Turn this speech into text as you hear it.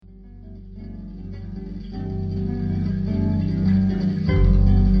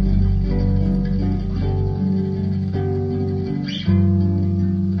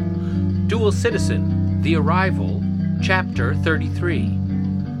Citizen, The Arrival, Chapter 33.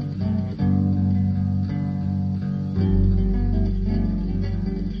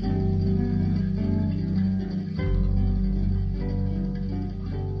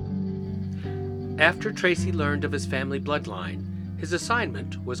 After Tracy learned of his family bloodline, his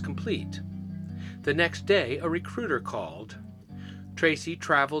assignment was complete. The next day, a recruiter called. Tracy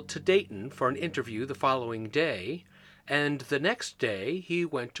traveled to Dayton for an interview the following day, and the next day he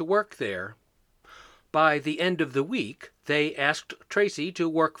went to work there. By the end of the week, they asked Tracy to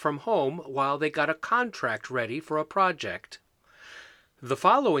work from home while they got a contract ready for a project. The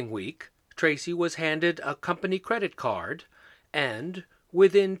following week, Tracy was handed a company credit card, and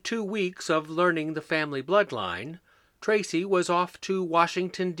within 2 weeks of learning the family bloodline, Tracy was off to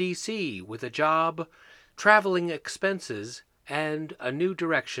Washington, D.C. with a job, traveling expenses, and a new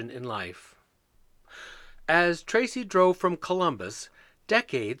direction in life. As Tracy drove from Columbus,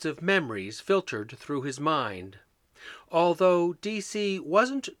 decades of memories filtered through his mind. Although D.C.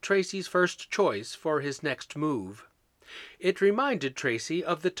 wasn't Tracy's first choice for his next move, it reminded Tracy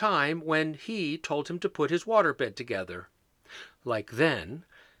of the time when he told him to put his waterbed together. Like then,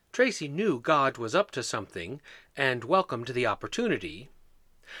 Tracy knew God was up to something and welcomed the opportunity.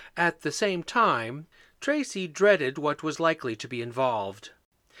 At the same time, Tracy dreaded what was likely to be involved.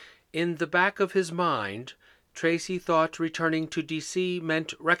 In the back of his mind, Tracy thought returning to D.C.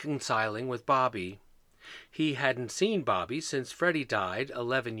 meant reconciling with Bobby. He hadn't seen Bobby since Freddie died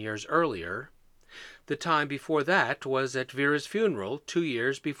 11 years earlier. The time before that was at Vera's funeral 2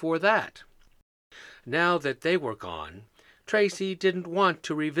 years before that. Now that they were gone, Tracy didn't want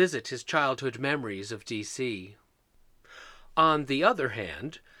to revisit his childhood memories of D.C. On the other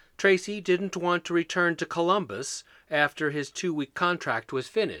hand, Tracy didn't want to return to Columbus after his 2-week contract was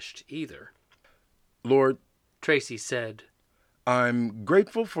finished, either. Lord, Tracy said, I'm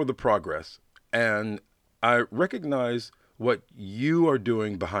grateful for the progress, and I recognize what you are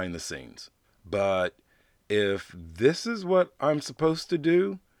doing behind the scenes. But if this is what I'm supposed to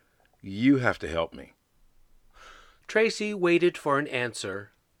do, you have to help me. Tracy waited for an answer.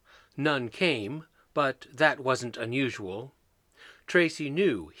 None came, but that wasn't unusual. Tracy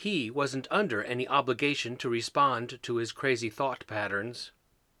knew he wasn't under any obligation to respond to his crazy thought patterns.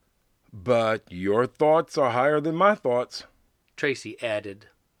 But your thoughts are higher than my thoughts, Tracy added.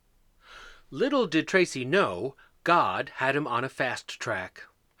 Little did Tracy know, God had him on a fast track.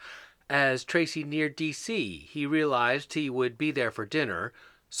 As Tracy neared D.C., he realized he would be there for dinner,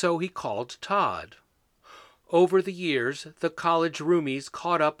 so he called Todd. Over the years, the college roomies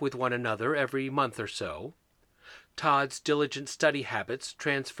caught up with one another every month or so. Todd's diligent study habits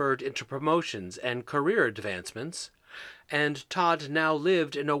transferred into promotions and career advancements, and Todd now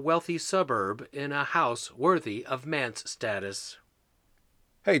lived in a wealthy suburb in a house worthy of man's status.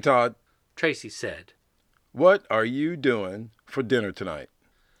 Hey, Todd, Tracy said. What are you doing for dinner tonight?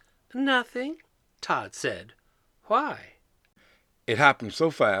 Nothing, Todd said. Why? It happened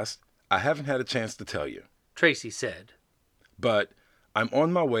so fast, I haven't had a chance to tell you, Tracy said. But I'm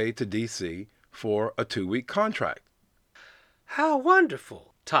on my way to D.C. for a 2-week contract. How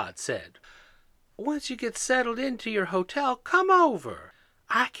wonderful, Todd said. Once you get settled into your hotel, come over.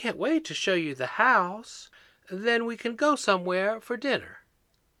 I can't wait to show you the house. Then we can go somewhere for dinner.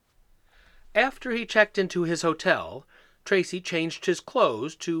 After he checked into his hotel, Tracy changed his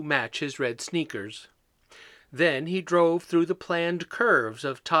clothes to match his red sneakers. Then he drove through the planned curves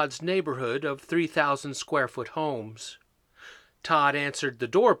of Todd's neighborhood of 3,000-square-foot homes. Todd answered the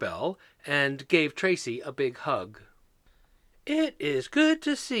doorbell and gave Tracy a big hug. It is good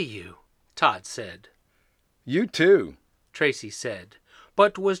to see you, Todd said. You too, Tracy said,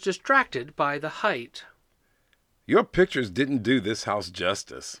 but was distracted by the height. Your pictures didn't do this house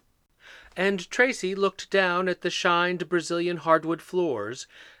justice. And Tracy looked down at the shined Brazilian hardwood floors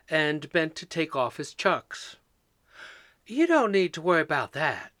and bent to take off his chucks. You don't need to worry about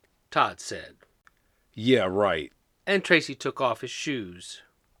that, Todd said. Yeah, right. And Tracy took off his shoes.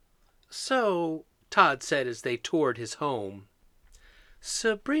 So, Todd said as they toured his home,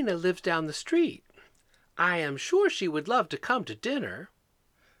 Sabrina lives down the street. I am sure she would love to come to dinner.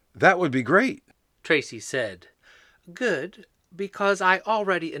 That would be great, Tracy said. Good, because I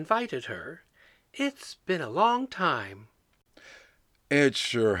already invited her. It's been a long time. It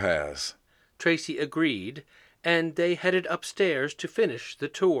sure has, Tracy agreed, and they headed upstairs to finish the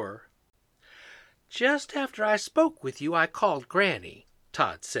tour. Just after I spoke with you, I called Granny,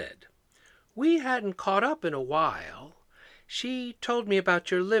 Todd said. We hadn't caught up in a while. She told me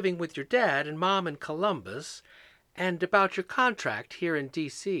about your living with your dad and Mom in Columbus, and about your contract here in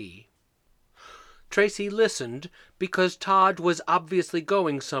D.C. Tracy listened because Todd was obviously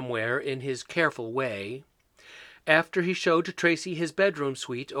going somewhere in his careful way. After he showed Tracy his bedroom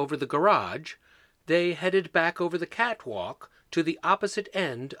suite over the garage, they headed back over the catwalk to the opposite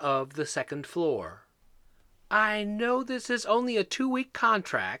end of the second floor. "I know this is only a 2-week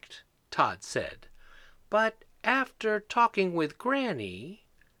contract," Todd said, "but after talking with Granny,"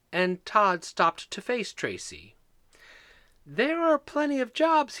 and Todd stopped to face Tracy, "there are plenty of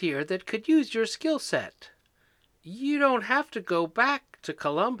jobs here that could use your skill set. You don't have to go back to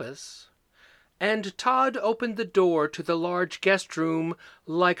Columbus." And Todd opened the door to the large guest room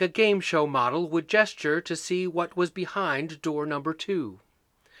like a game show model would gesture to see what was behind door number 2.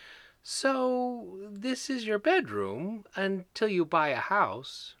 "So this is your bedroom until you buy a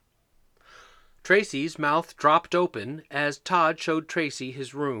house." Tracy's mouth dropped open as Todd showed Tracy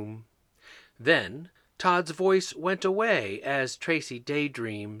his room. Then Todd's voice went away as Tracy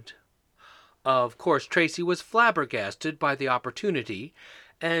daydreamed. Of course, Tracy was flabbergasted by the opportunity,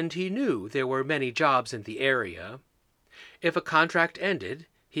 and he knew there were many jobs in the area. If a contract ended,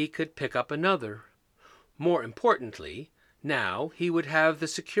 he could pick up another. More importantly, now he would have the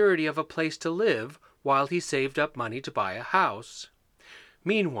security of a place to live while he saved up money to buy a house.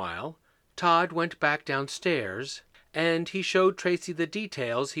 Meanwhile, Todd went back downstairs, and he showed Tracy the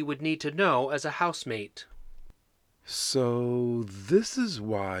details he would need to know as a housemate. "So this is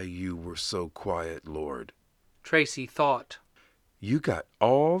why you were so quiet, Lord," Tracy thought. "You got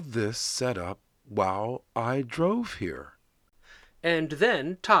all this set up while I drove here." And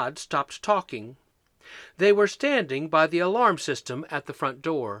then Todd stopped talking. They were standing by the alarm system at the front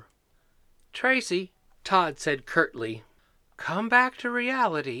door. "Tracy," Todd said curtly, "come back to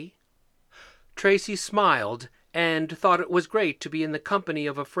reality." Tracy smiled and thought it was great to be in the company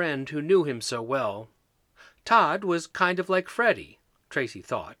of a friend who knew him so well. Todd was kind of like Freddie, Tracy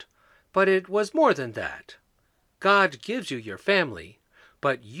thought, but it was more than that. God gives you your family,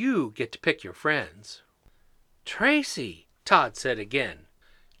 but you get to pick your friends. "Tracy," Todd said again,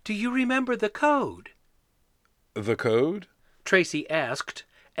 "do you remember the code?" "The code?" Tracy asked,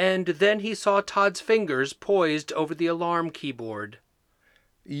 and then he saw Todd's fingers poised over the alarm keyboard.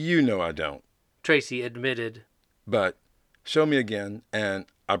 "You know I don't," Tracy admitted. "But show me again, and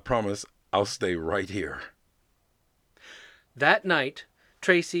I promise I'll stay right here." That night,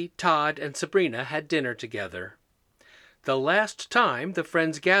 Tracy, Todd, and Sabrina had dinner together. The last time the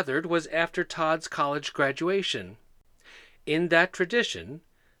friends gathered was after Todd's college graduation. In that tradition,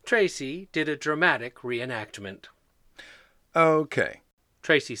 Tracy did a dramatic reenactment. "Okay,"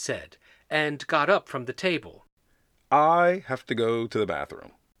 Tracy said, and got up from the table. "I have to go to the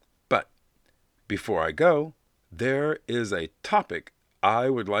bathroom. But before I go, there is a topic I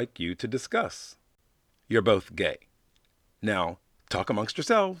would like you to discuss. You're both gay. Now, talk amongst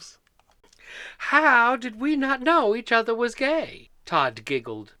yourselves." "How did we not know each other was gay?" Todd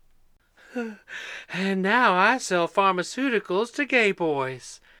giggled. "And now I sell pharmaceuticals to gay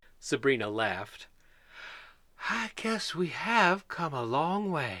boys," Sabrina laughed. "I guess we have come a long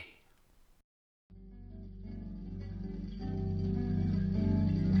way."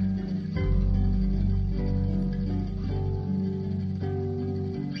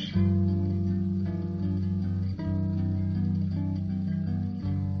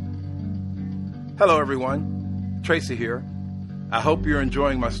 Hello, everyone. Tracy here. I hope you're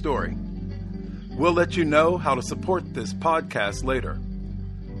enjoying my story. We'll let you know how to support this podcast later.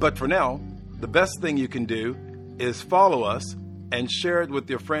 But for now, the best thing you can do is follow us and share it with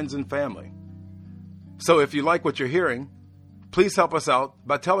your friends and family. So if you like what you're hearing, please help us out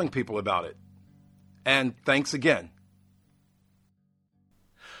by telling people about it. And thanks again.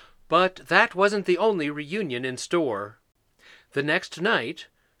 But that wasn't the only reunion in store. The next night,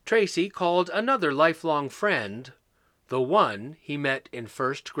 Tracy called another lifelong friend, the one he met in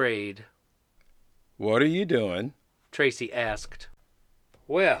first grade. "What are you doing?" Tracy asked.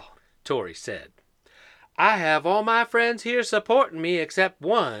 "Well," Tori said, "I have all my friends here supporting me except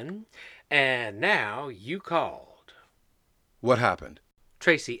one, and now you called." "What happened?"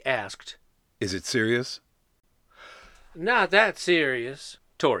 Tracy asked. "Is it serious?" "Not that serious,"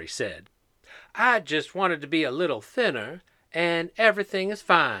 Tori said. "I just wanted to be a little thinner, and everything is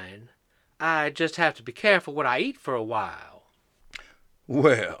fine. I just have to be careful what I eat for a while."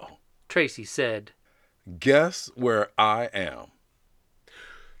 "Well," Tracy said, "guess where I am."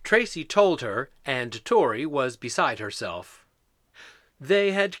 Tracy told her, and Tori was beside herself.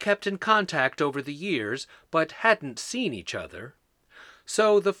 They had kept in contact over the years, but hadn't seen each other.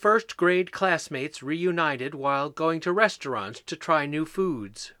 So the first grade classmates reunited while going to restaurants to try new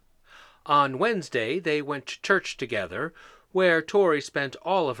foods. On Wednesday, they went to church together, where Tori spent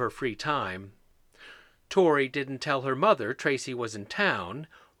all of her free time. Tori didn't tell her mother Tracy was in town,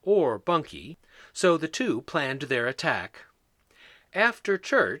 or Bunky, so the two planned their attack. After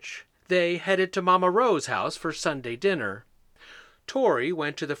church, they headed to Mama Rose's house for Sunday dinner. Tori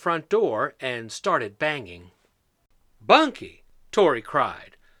went to the front door and started banging. "Bunky!" Tori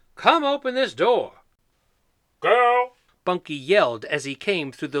cried. "Come open this door." "Girl," Bunky yelled as he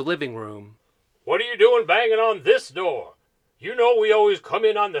came through the living room. "what are you doing banging on this door? You know we always come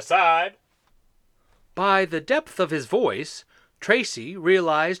in on the side." By the depth of his voice, Tracy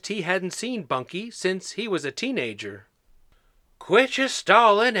realized he hadn't seen Bunky since he was a teenager. "Quit your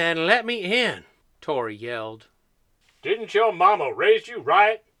stalling and let me in," Tori yelled. "Didn't your mama raise you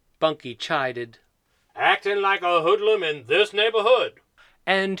right? Bunky chided. Acting like a hoodlum in this neighborhood."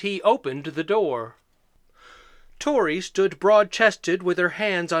 And he opened the door. Tori stood broad-chested with her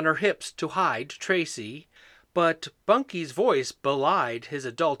hands on her hips to hide Tracy, but Bunky's voice belied his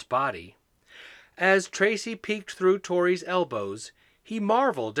adult body. As Tracy peeked through Tori's elbows, he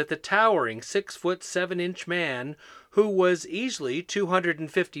marveled at the towering 6'7" man who was easily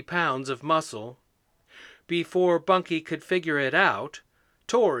 250 pounds of muscle. Before Bunky could figure it out,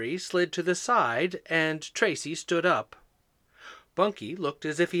 Tori slid to the side and Tracy stood up. Bunky looked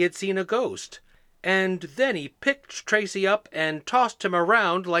as if he had seen a ghost, and then he picked Tracy up and tossed him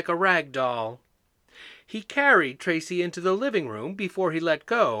around like a rag doll. He carried Tracy into the living room before he let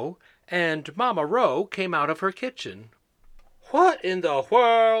go, and Mama Rowe came out of her kitchen. "What in the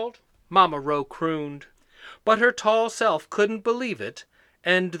world?" Mama Rowe crooned, but her tall self couldn't believe it,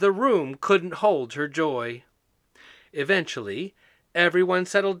 and the room couldn't hold her joy. Eventually, everyone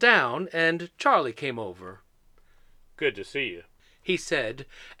settled down and Charlie came over. "Good to see you," he said,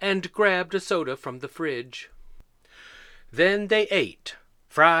 and grabbed a soda from the fridge. Then they ate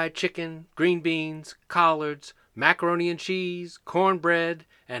fried chicken, green beans, collards, macaroni and cheese, cornbread,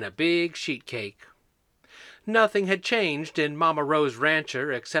 and a big sheet cake. Nothing had changed in Mama Rowe's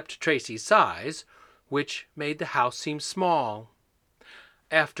rancher except Tracy's size, which made the house seem small.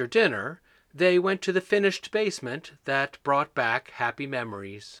 After dinner, they went to the finished basement that brought back happy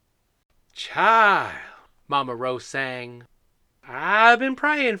memories. "Child," Mama Rowe sang, "I've been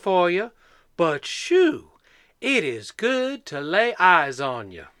praying for you, but shoo, it is good to lay eyes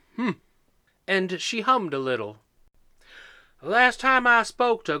on you." And she hummed a little. "Last time I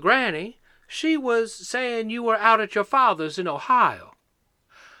spoke to Granny, she was saying you were out at your father's in Ohio.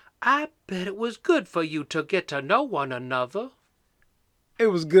 I bet it was good for you to get to know one another." It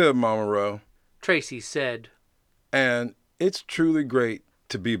was good, Mama Rowe, Tracy said. and it's truly great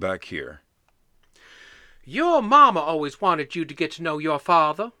to be back here. "Your mama always wanted you to get to know your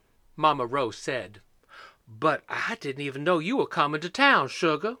father," Mama Rowe said. "But I didn't even know you were coming to town,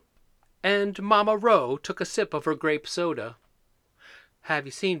 sugar." And Mama Rowe took a sip of her grape soda. "Have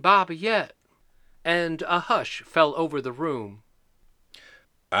you seen Bobby yet?" And a hush fell over the room.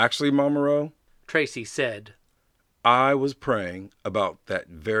 Actually, Mama Rowe, Tracy said. I was praying about that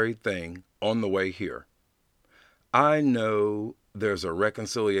very thing on the way here. I know there's a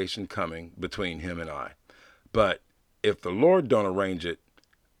reconciliation coming between him and I, but if the Lord don't arrange it,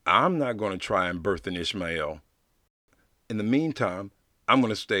 I'm not going to try and birth an Ishmael. In the meantime, I'm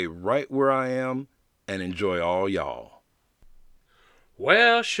going to stay right where I am and enjoy all y'all."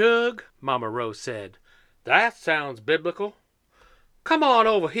 "Well, Shug," Mama Rowe said, "that sounds biblical. Come on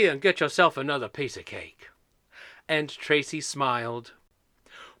over here and get yourself another piece of cake." And Tracy smiled.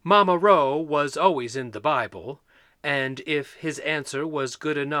 Mama Rowe was always in the Bible, and if his answer was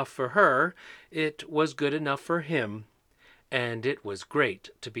good enough for her, it was good enough for him, and it was great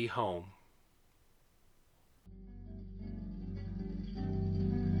to be home.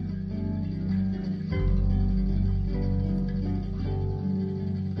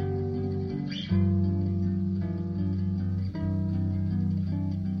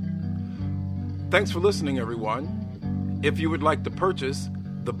 Thanks for listening, everyone. If you would like to purchase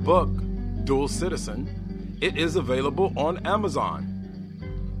the book Dual Citizen, it is available on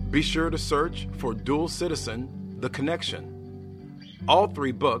Amazon. Be sure to search for Dual Citizen, The Connection. All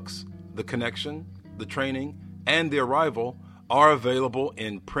 3 books, The Connection, The Training, and The Arrival, are available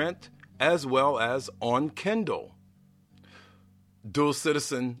in print as well as on Kindle. Dual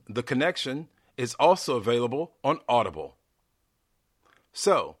Citizen, The Connection is also available on Audible.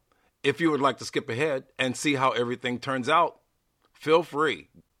 So, if you would like to skip ahead and see how everything turns out, feel free.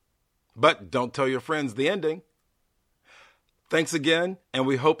 But don't tell your friends the ending. Thanks again, and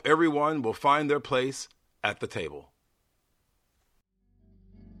we hope everyone will find their place at the table.